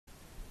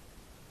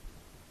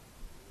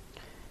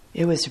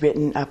It was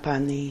written up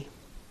on the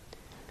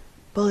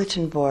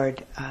bulletin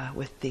board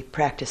with the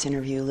practice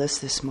interview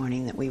list this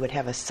morning that we would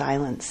have a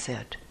silent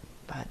sit,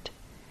 but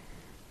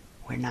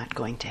we're not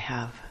going to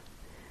have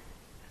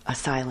a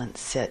silent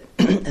sit,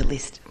 at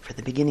least for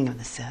the beginning of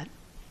the sit.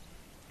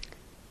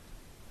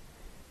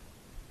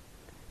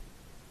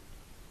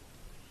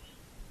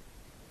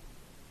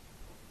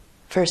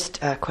 First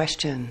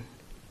question.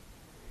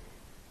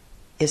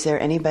 Is there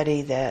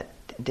anybody that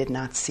did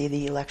not see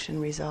the election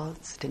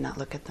results, did not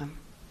look at them?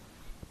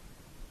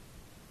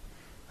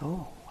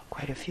 Oh,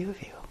 quite a few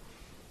of you.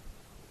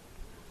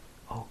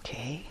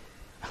 Okay.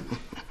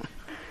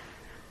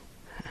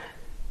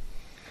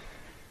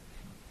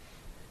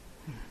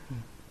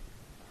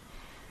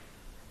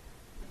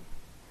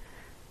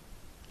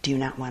 Do you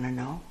not want to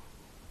know?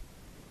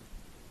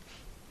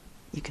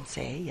 You can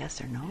say yes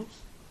or no.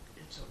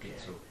 It's okay.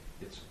 It's okay.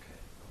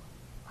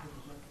 I will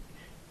look.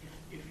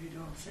 If you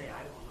don't say,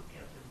 I will look at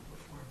them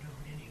before noon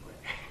anyway.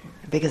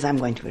 Because I'm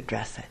going to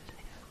address it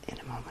in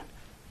a moment.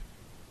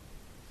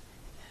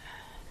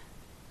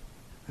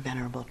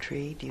 Venerable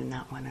Tree, do you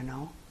not want to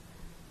know?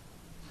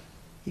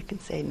 You can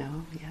say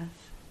no, yes. Yeah,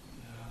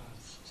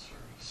 it's sort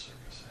of a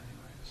circus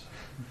anyways.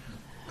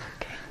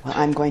 Okay. Well,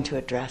 I'm going to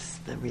address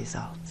the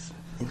results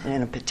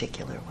in a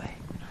particular way.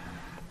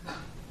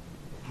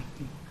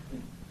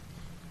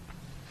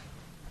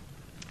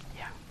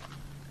 Yeah.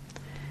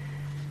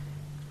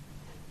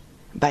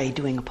 By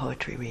doing a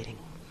poetry reading.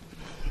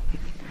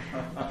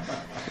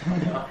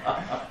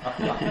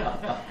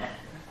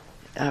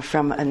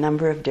 From a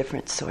number of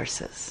different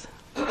sources.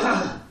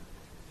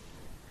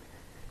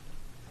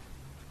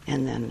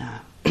 And then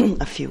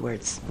a few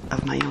words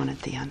of my own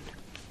at the end.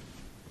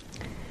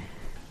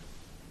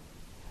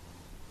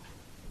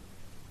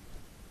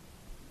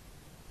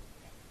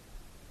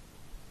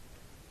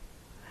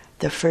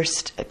 The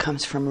first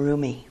comes from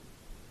Rumi,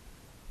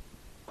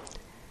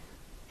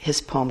 his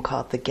poem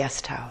called The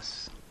Guest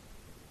House.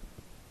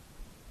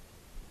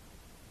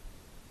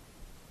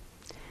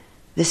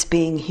 This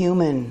being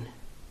human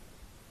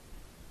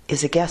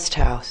is a guest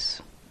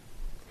house.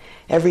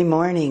 Every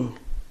morning,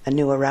 a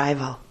new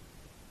arrival,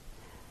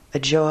 a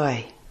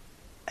joy,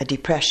 a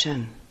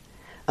depression,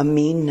 a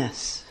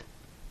meanness.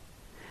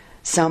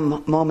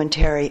 Some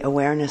momentary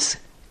awareness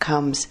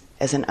comes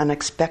as an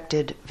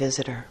unexpected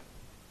visitor.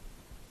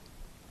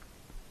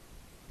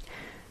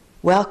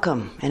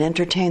 Welcome and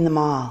entertain them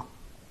all,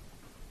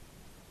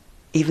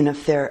 even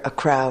if they're a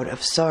crowd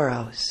of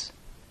sorrows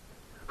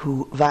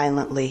who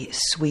violently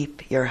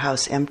sweep your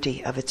house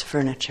empty of its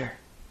furniture.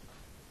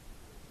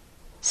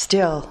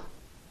 Still,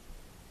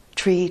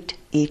 treat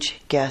each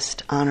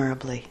guest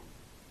honorably.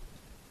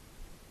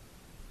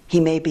 He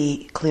may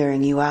be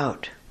clearing you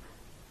out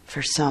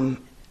for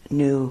some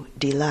new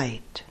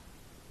delight.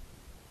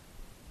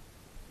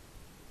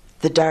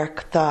 The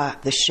dark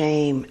thought, the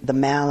shame, the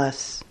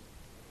malice,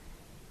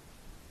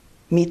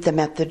 meet them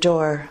at the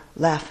door,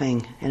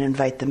 laughing, and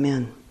invite them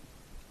in.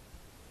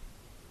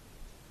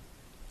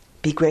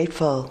 Be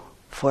grateful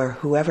for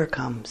whoever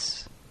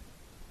comes,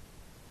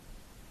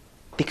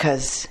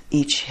 because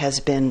each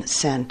has been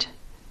sent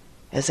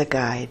as a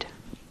guide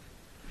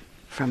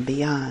from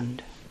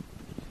beyond.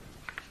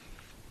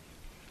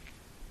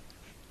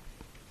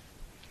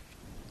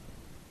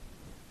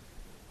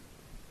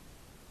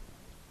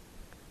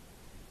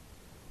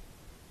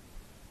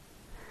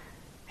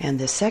 And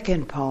the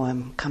second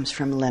poem comes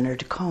from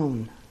Leonard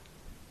Cohen.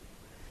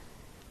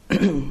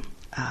 An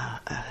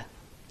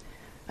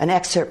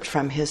excerpt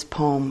from his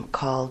poem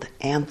called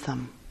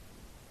Anthem.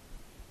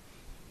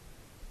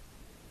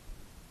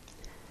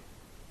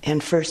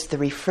 And first the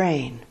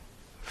refrain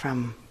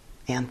from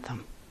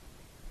Anthem.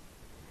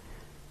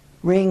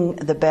 Ring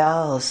the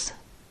bells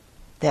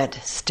that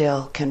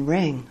still can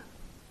ring.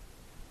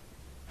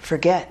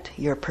 Forget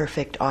your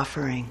perfect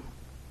offering.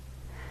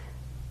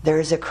 There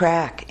is a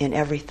crack in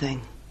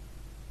everything.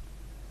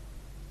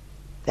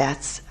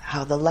 That's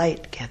how the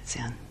light gets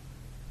in.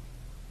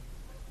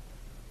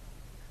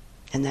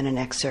 And then an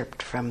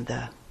excerpt from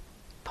the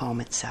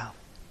poem itself,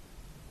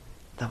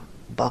 the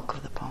bulk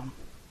of the poem.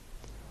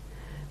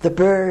 The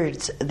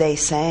birds, they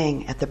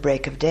sang at the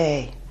break of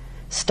day.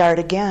 Start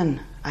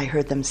again, I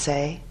heard them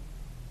say.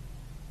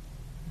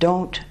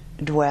 Don't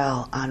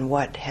dwell on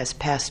what has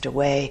passed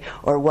away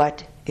or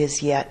what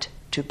is yet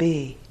to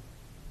be.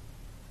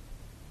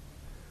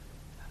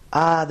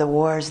 Ah, the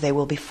wars, they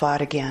will be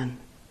fought again.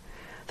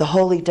 The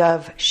holy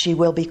dove, she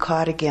will be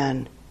caught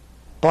again,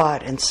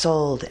 bought and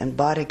sold and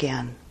bought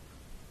again.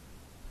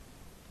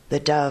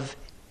 The dove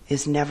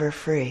is never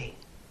free.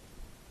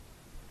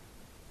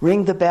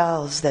 Ring the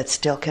bells that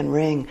still can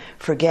ring.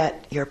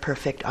 Forget your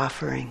perfect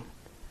offering.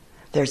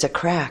 There's a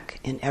crack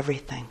in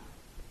everything.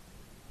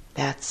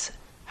 That's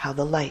how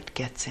the light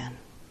gets in.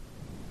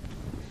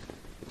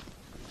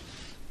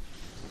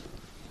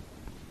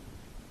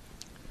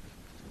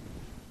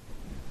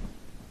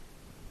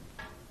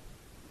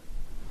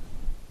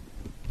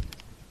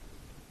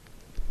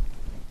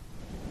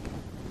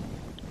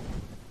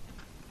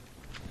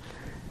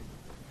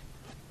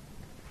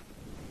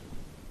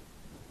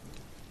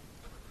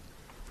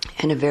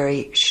 in a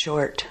very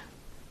short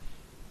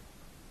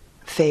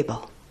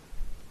fable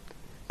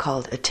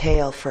called A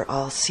Tale for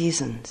All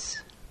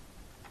Seasons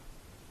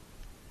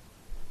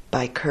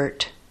by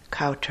Kurt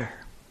Kauter.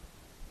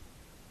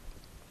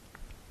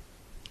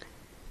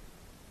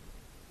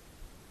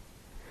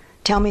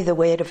 "Tell me the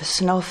weight of a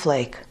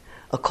snowflake,"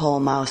 a coal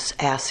mouse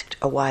asked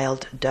a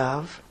wild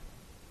dove.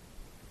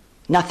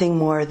 "Nothing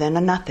more than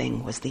a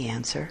nothing," was the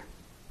answer.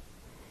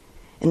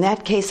 "In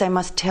that case, I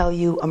must tell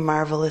you a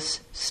marvelous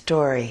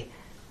story,"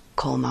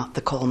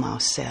 the coal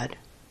mouse said.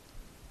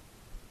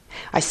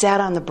 "I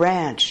sat on the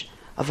branch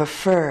of a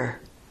fir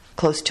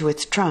close to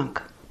its trunk.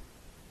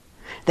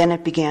 Then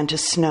it began to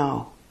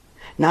snow,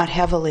 not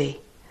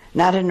heavily,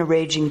 not in a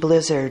raging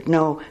blizzard,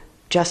 no,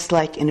 just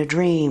like in a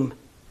dream,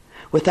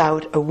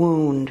 without a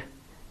wound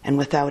and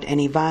without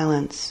any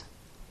violence.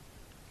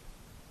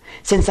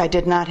 Since I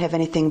did not have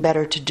anything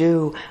better to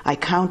do, I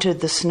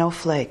counted the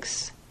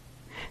snowflakes,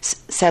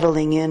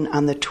 settling in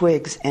on the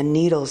twigs and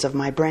needles of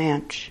my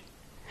branch.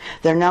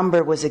 Their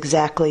number was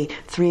exactly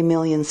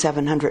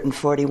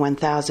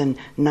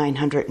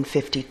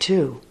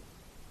 3,741,952.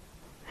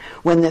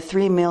 When the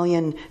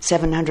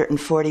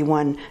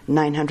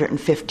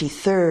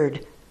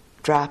 3,741,953rd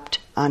dropped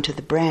onto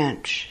the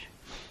branch,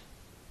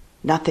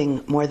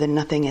 nothing more than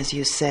nothing, as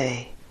you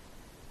say,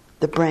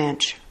 the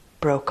branch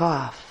broke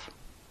off.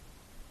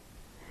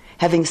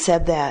 Having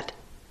said that,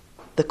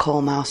 the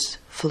coal mouse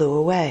flew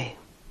away.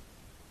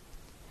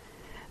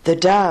 The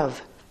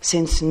dove,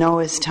 since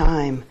Noah's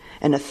time,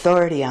 an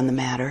authority on the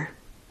matter,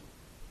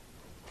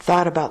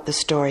 thought about the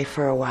story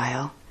for a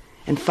while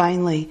and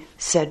finally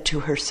said to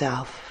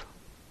herself,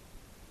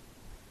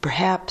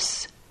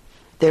 "Perhaps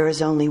there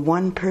is only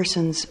one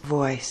person's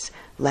voice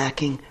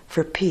lacking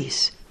for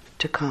peace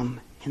to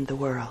come in the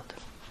world."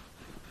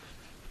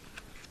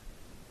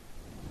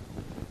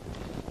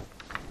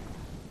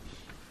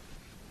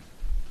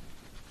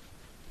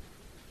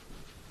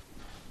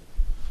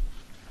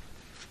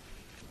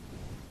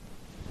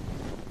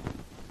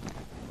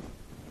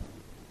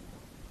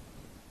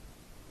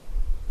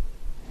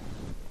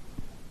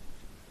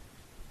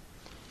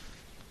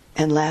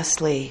 And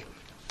lastly,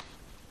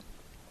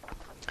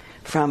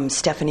 from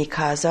Stephanie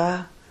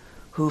Kaza,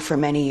 who for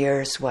many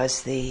years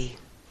was the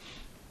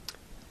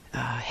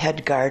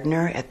head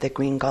gardener at the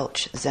Green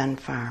Gulch Zen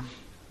Farm.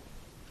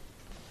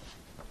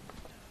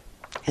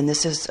 And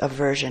this is a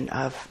version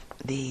of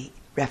the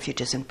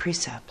Refuges and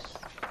Precepts.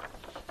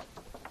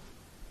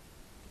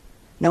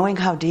 "Knowing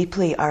how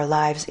deeply our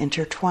lives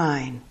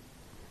intertwine,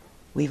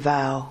 we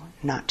vow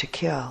not to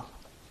kill.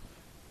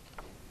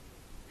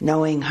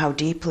 Knowing how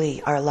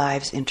deeply our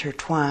lives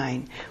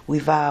intertwine, we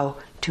vow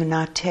to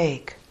not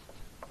take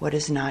what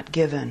is not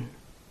given.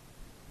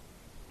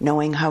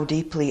 Knowing how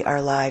deeply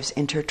our lives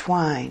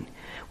intertwine,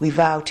 we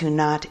vow to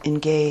not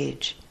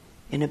engage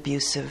in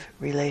abusive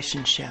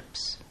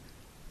relationships.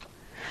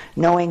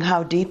 Knowing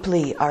how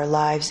deeply our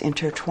lives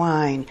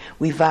intertwine,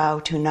 we vow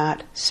to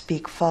not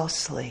speak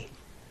falsely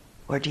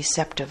or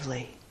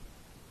deceptively.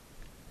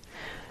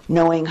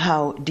 Knowing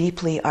how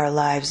deeply our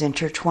lives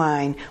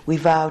intertwine, we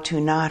vow to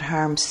not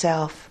harm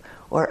self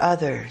or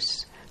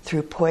others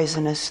through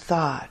poisonous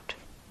thought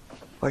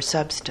or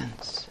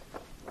substance.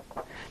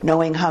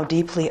 Knowing how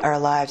deeply our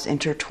lives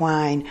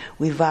intertwine,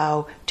 we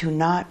vow to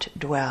not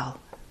dwell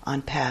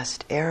on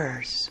past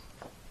errors.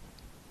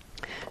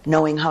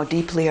 Knowing how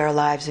deeply our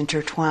lives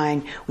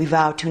intertwine, we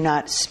vow to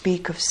not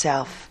speak of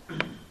self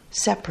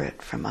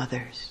separate from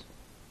others.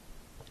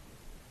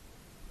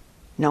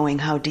 Knowing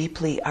how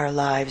deeply our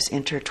lives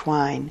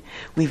intertwine,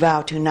 we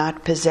vow to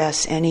not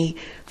possess any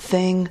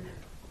thing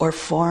or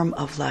form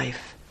of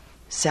life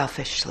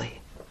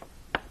selfishly.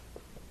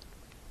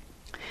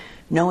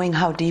 Knowing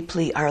how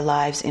deeply our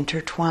lives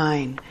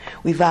intertwine,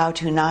 we vow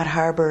to not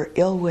harbor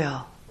ill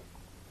will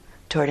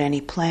toward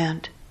any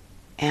plant,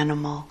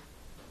 animal,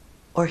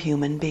 or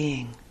human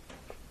being.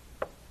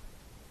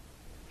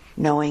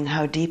 Knowing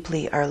how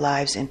deeply our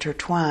lives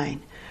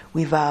intertwine,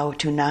 we vow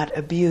to not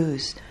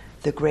abuse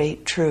the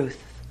great truth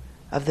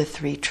of the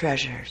three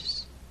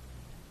treasures,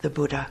 the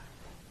Buddha,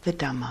 the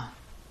Dhamma,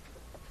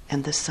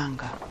 and the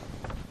Sangha.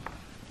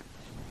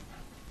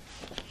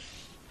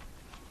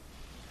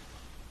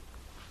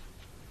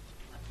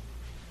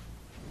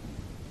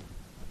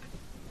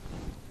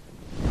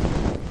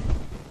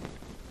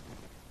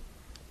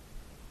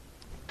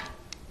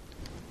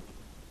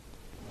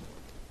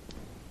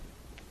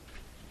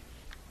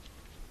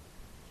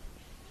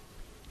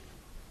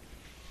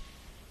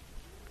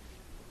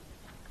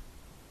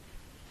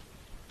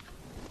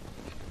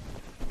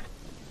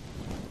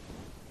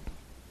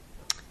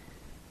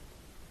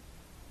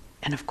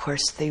 And of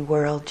course, the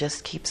world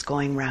just keeps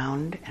going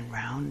round and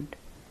round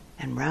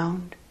and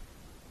round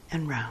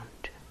and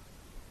round.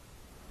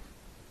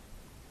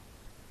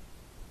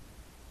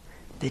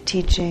 The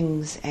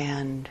teachings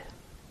and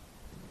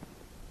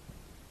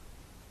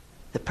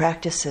the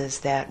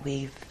practices that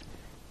we've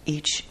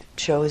each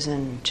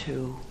chosen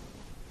to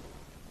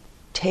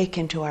take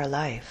into our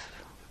life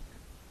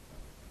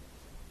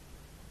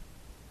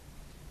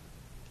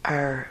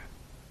are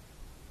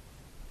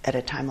at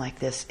a time like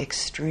this,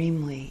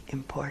 extremely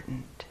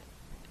important,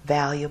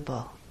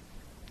 valuable,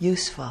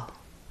 useful.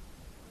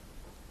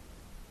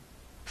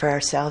 For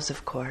ourselves,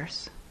 of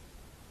course,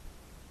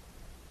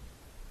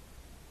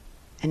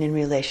 and in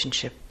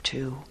relationship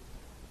to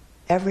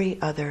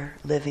every other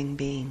living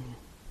being,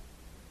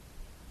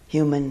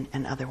 human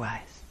and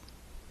otherwise.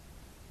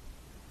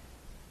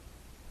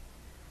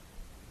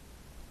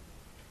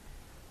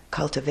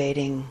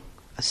 Cultivating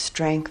a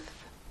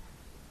strength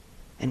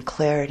and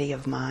clarity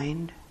of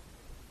mind,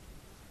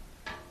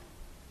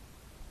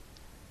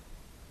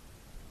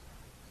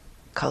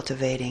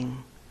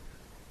 cultivating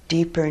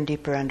deeper and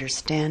deeper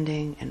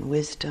understanding and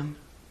wisdom,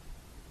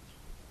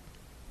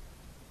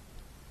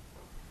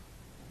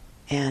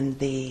 and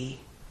the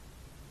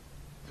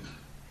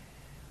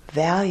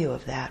value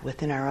of that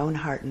within our own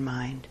heart and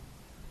mind,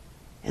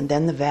 and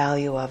then the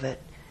value of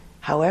it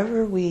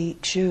however we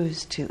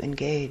choose to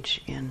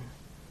engage in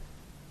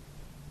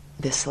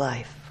this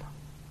life.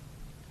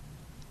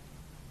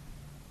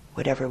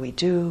 Whatever we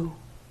do,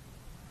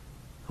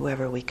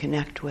 whoever we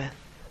connect with,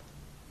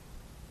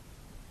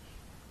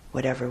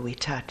 whatever we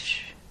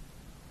touch,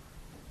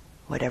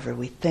 whatever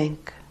we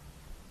think,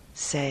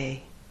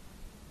 say,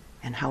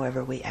 and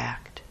however we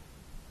act.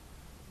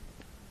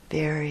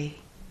 Very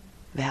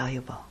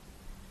valuable.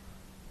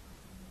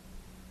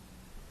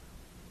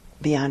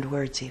 Beyond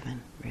words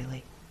even,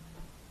 really.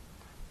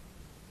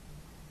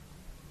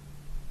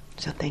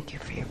 So thank you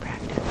for your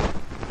practice.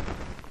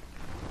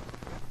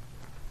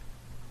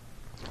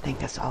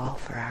 Thank us all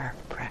for our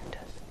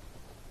practice.